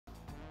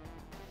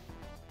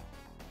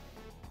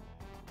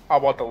How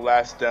about the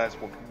last dance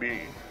with me?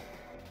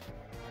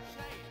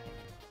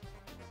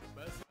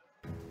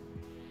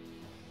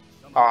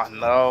 Oh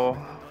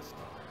no.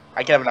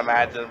 I can't even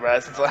imagine, bro.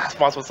 This last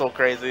boss was so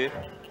crazy.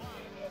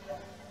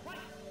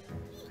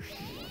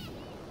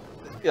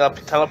 Yep,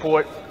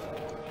 teleport,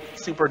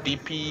 super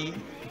DP,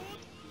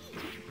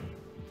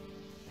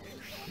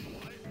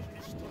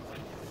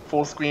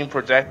 full screen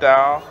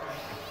projectile.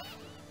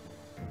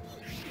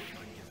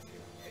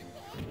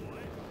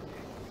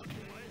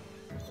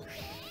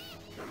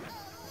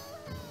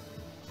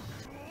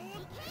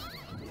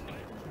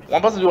 One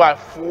supposed to do like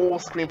full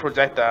screen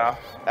projectile.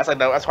 That's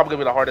probably gonna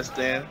be the hardest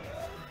thing.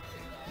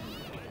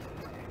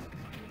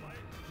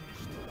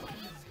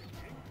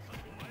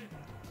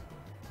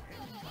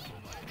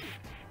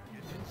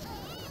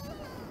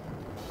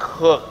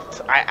 Cooked.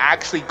 I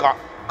actually got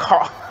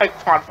caught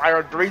on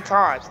fire 3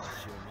 times.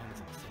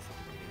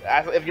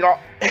 If you don't,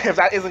 if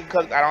that isn't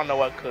cooked, I don't know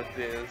what cooked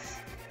is.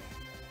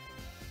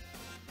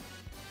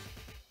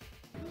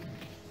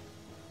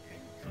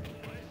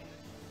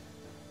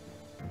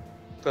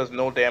 Does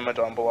no damage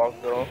on block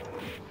though.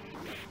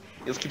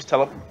 He just keeps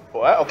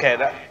what? Okay,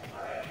 that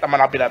might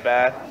not be that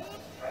bad.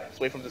 Let's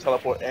wait for him to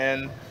teleport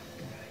in.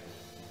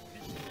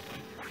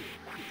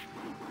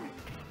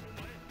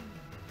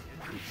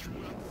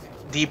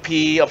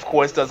 DP, of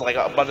course, does like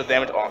a bunch of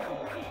damage on.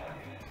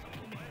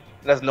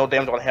 There's no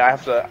damage on here. I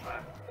have to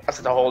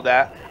hold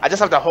that. I just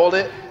have to hold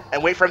it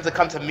and wait for him to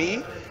come to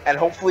me, and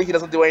hopefully he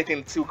doesn't do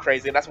anything too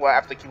crazy. That's what I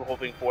have to keep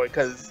hoping for,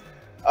 because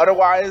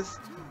otherwise,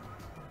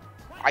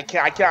 I'm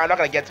not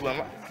gonna get to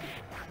him.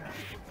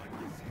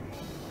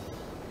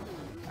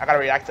 I gotta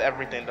react to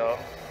everything though.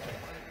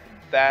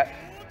 That.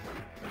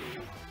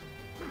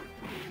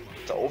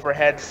 The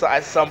overhead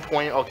at some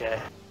point, okay.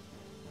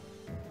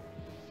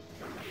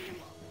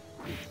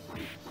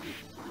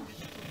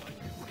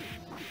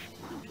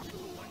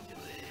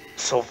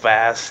 So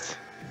fast.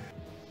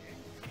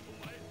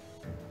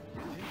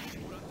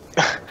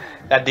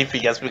 That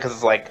DP gets me because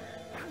it's like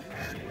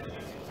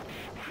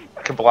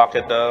I can block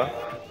it though.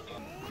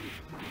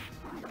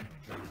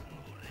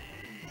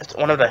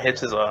 One of the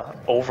hits is a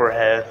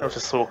overhead, which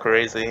is so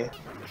crazy.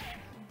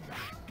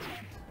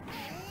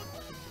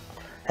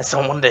 And so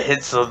one of the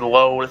hits is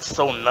low, it's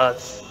so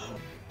nuts.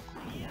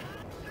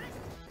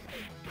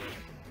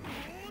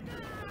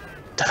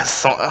 That's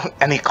so,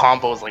 any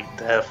combo is like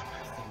death.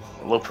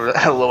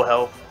 Low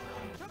health.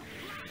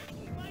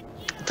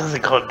 It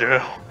doesn't go through.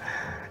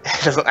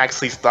 It doesn't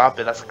actually stop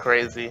it. That's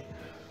crazy.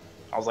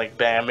 I was like,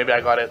 damn, maybe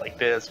I got it like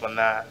this, but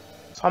nah.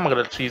 So I'm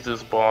gonna cheese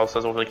this boss.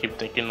 That's what I keep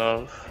thinking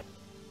of.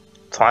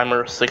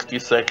 Timer 60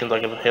 seconds. I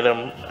can hit him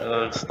and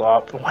then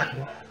stop.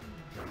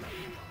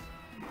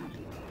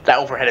 That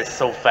overhead is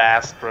so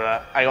fast, bruh.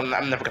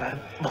 I'm never gonna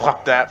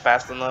block that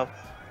fast enough.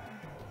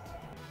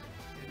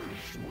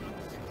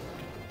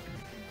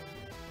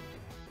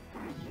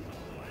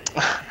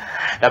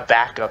 That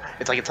backup.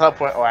 It's like a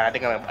teleport. Oh, I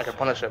think I can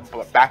punish it.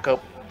 But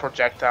backup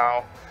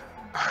projectile.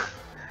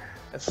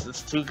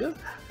 It's too good.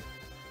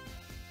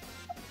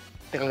 I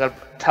think I'm gonna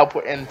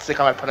teleport in, stick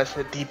on my punish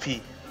it.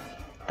 DP.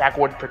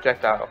 Backward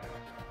projectile.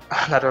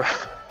 Another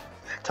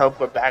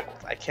teleport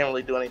backwards. I can't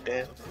really do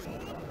anything.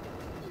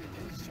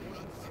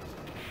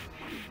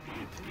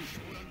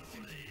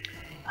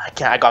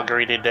 I got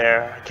greedy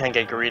there. I can't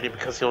get greedy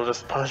because he'll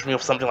just punish me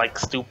with something like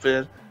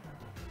stupid.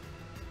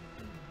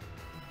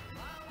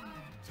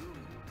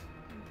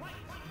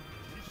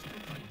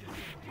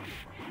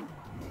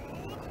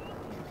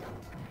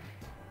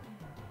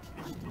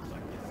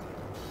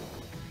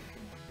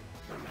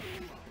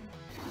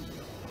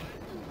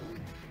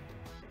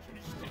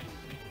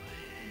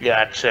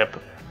 Yeah, chip.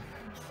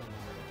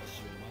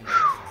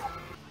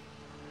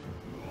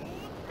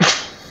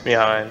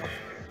 Behind.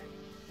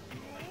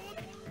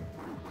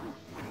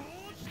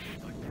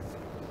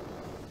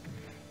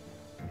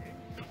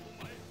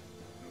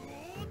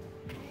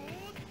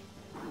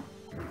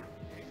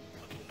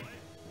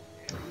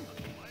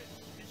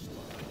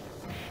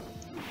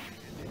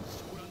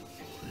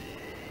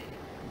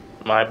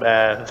 My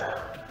bad.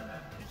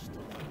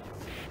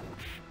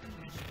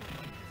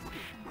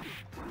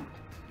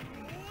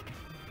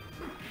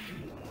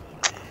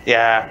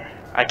 Yeah,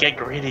 I get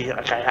greedy.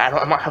 Okay, I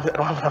don't have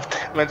enough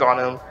damage on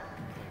him,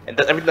 and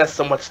everything has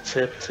so much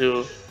chip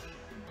too.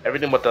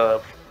 Everything but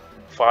the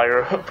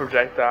fire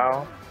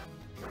projectile.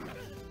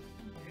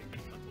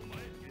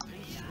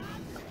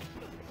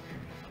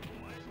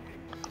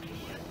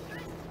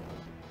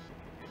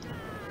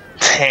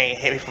 Dang,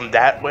 hit me from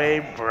that way,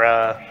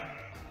 bruh.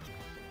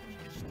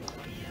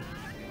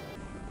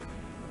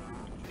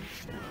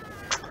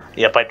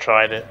 Yep, I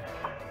tried it.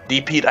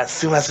 DP'd as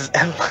soon as his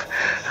end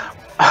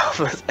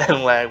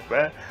lag,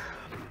 bruh.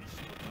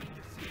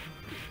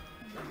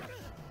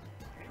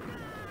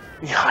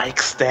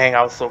 Yikes, dang,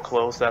 I was so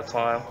close that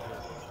time.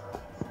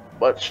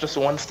 But just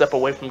one step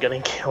away from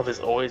getting killed is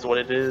always what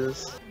it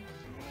is.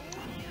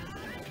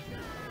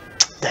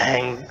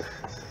 Dang,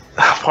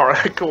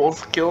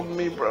 particles killed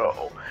me,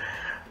 bro.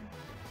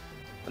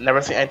 I've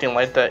never seen anything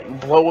like that. You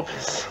blow up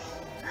his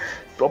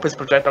throw up his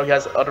projectile. He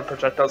has other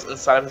projectiles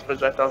inside of his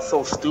projectile.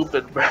 So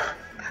stupid, bro.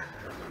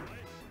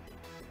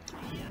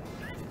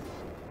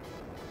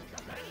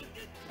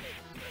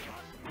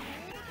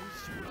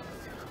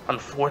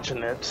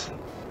 Unfortunate.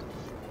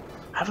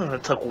 I haven't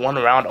even took one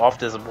round off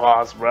this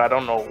boss, bro. I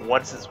don't know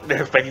what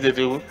they're expecting to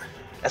do.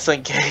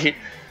 SNK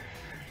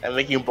and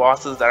making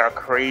bosses that are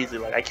crazy.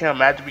 Like I can't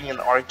imagine being in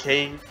an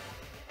arcade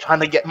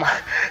trying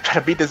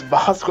to beat this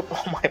boss with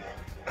all my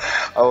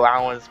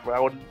allowance, bro.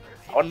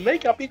 I would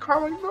make up, be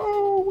crying like,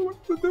 no,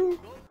 what to do?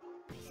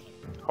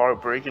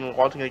 Heartbreaking,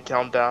 watching it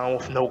count down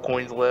with no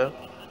coins left.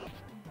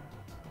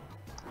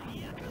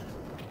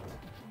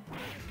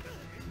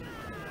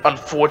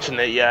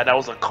 Unfortunate, yeah, that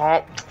was a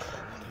comp.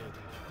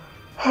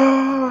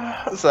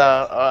 It's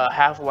a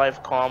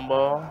Half-Life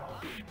combo.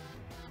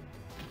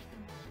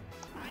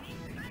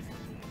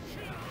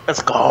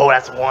 Let's go,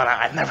 that's one.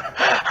 I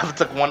haven't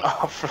took one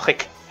off for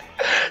like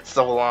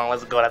so long.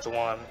 Let's go, that's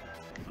one.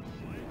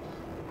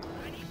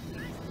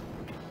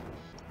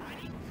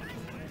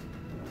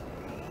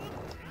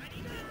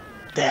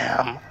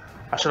 Damn,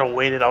 I should have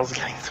waited. I was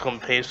getting too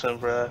impatient,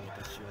 bro.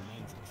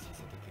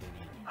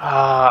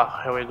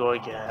 Ah, here we go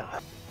again.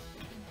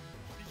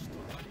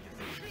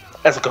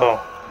 Let's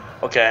go.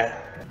 Okay.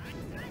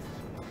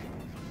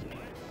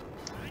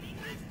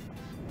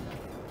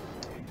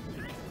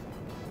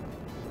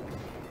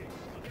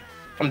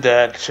 I'm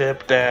dead.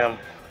 Chip, damn.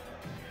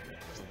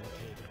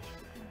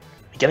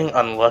 Getting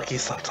unlucky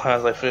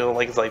sometimes. I feel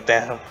like it's like,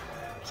 damn.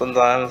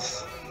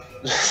 Sometimes,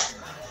 just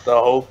the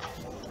hope.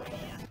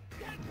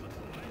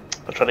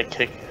 I'll try to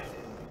kick.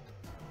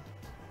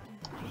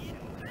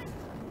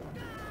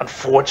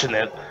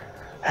 Unfortunate.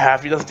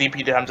 If he does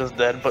DP there, I'm just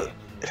dead. But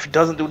if he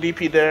doesn't do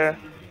DP there,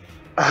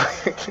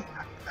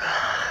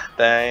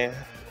 dang.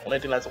 Only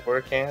thing that's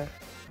working.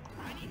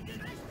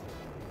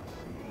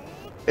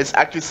 It's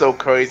actually so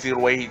crazy the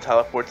way he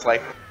teleports.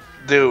 Like,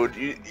 dude,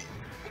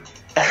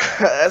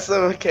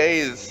 SMK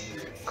is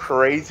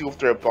crazy with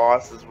their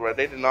bosses, bro.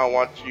 They do not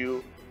want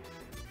you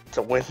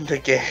to win the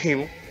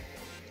game.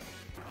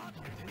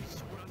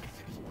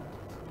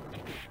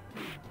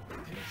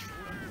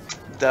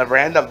 The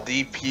random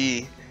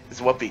DP is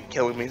what be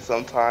killing me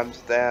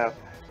sometimes, damn.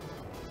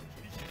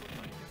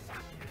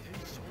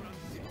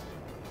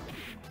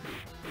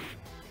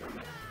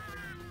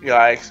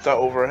 Yikes, the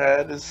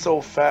overhead is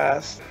so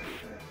fast.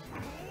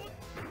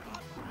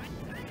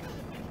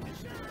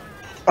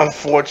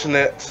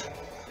 Unfortunate.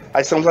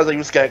 Sometimes I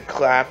just get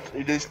clapped.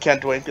 You just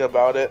can't do anything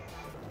about it.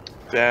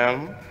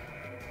 Damn.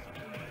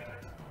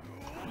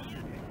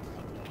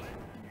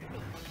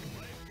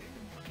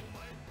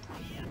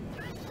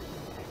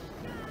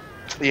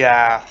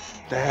 Yeah,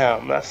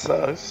 damn, that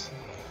sucks.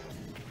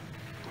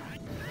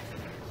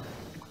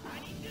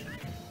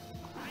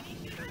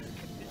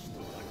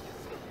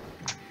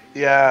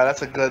 Yeah,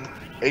 that's a good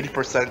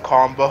 80%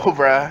 combo,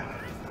 bruh.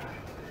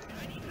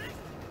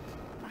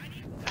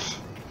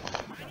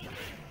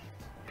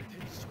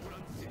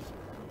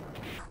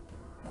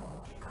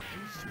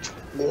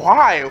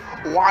 Why?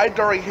 Why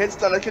during hit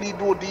stun can he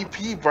do a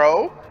DP,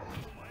 bro?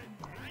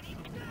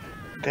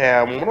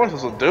 Damn, what am I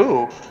supposed to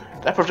do?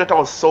 That projectile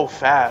was so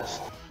fast.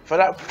 If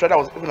that projectile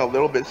was even a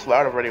little bit slow,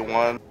 I'd already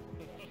won.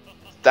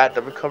 That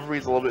the recovery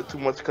is a little bit too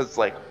much because it's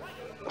like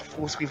a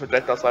full screen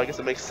projectile, so I guess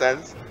it makes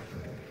sense.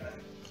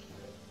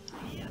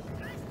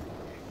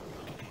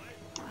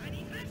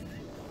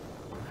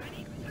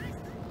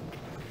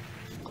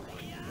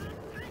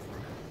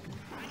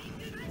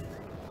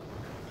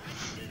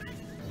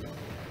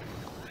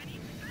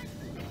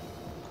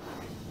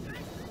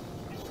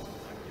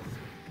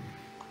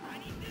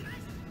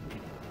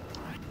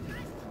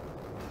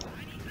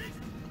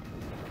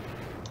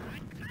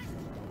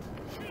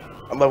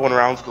 I love when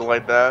rounds go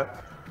like that.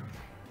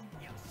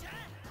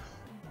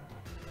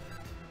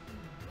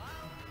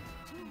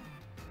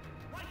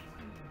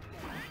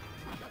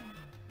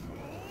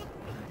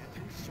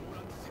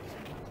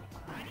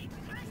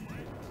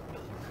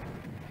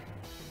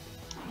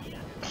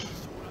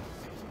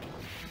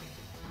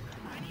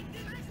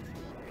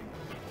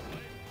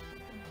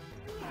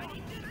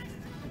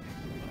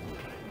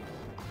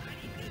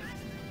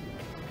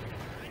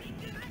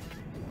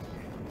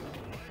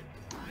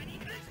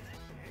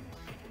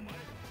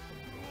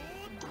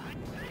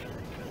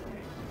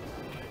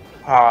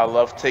 I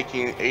love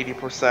taking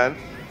 80%.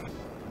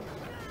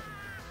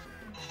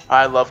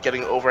 I love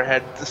getting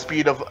overhead, the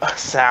speed of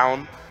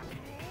sound.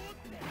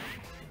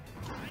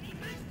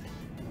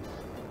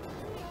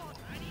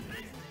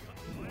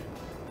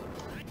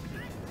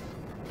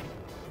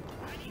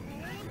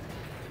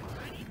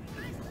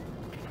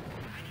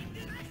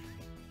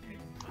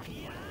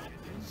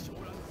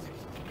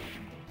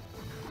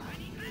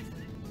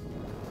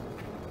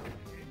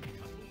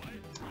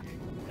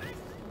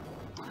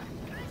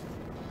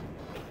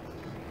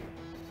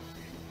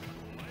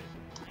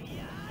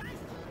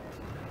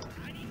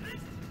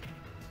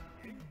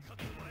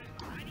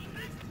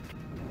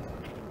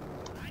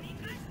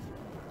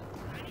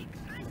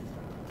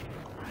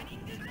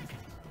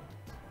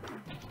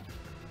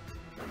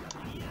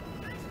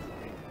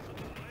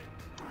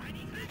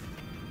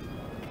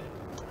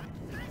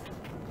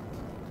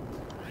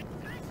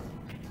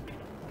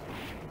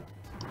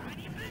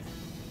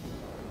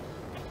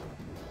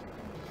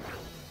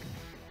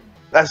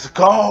 Let's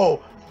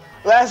go!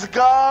 Let's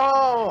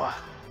go!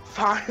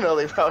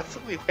 Finally, bro. It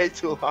took me way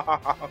too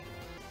long.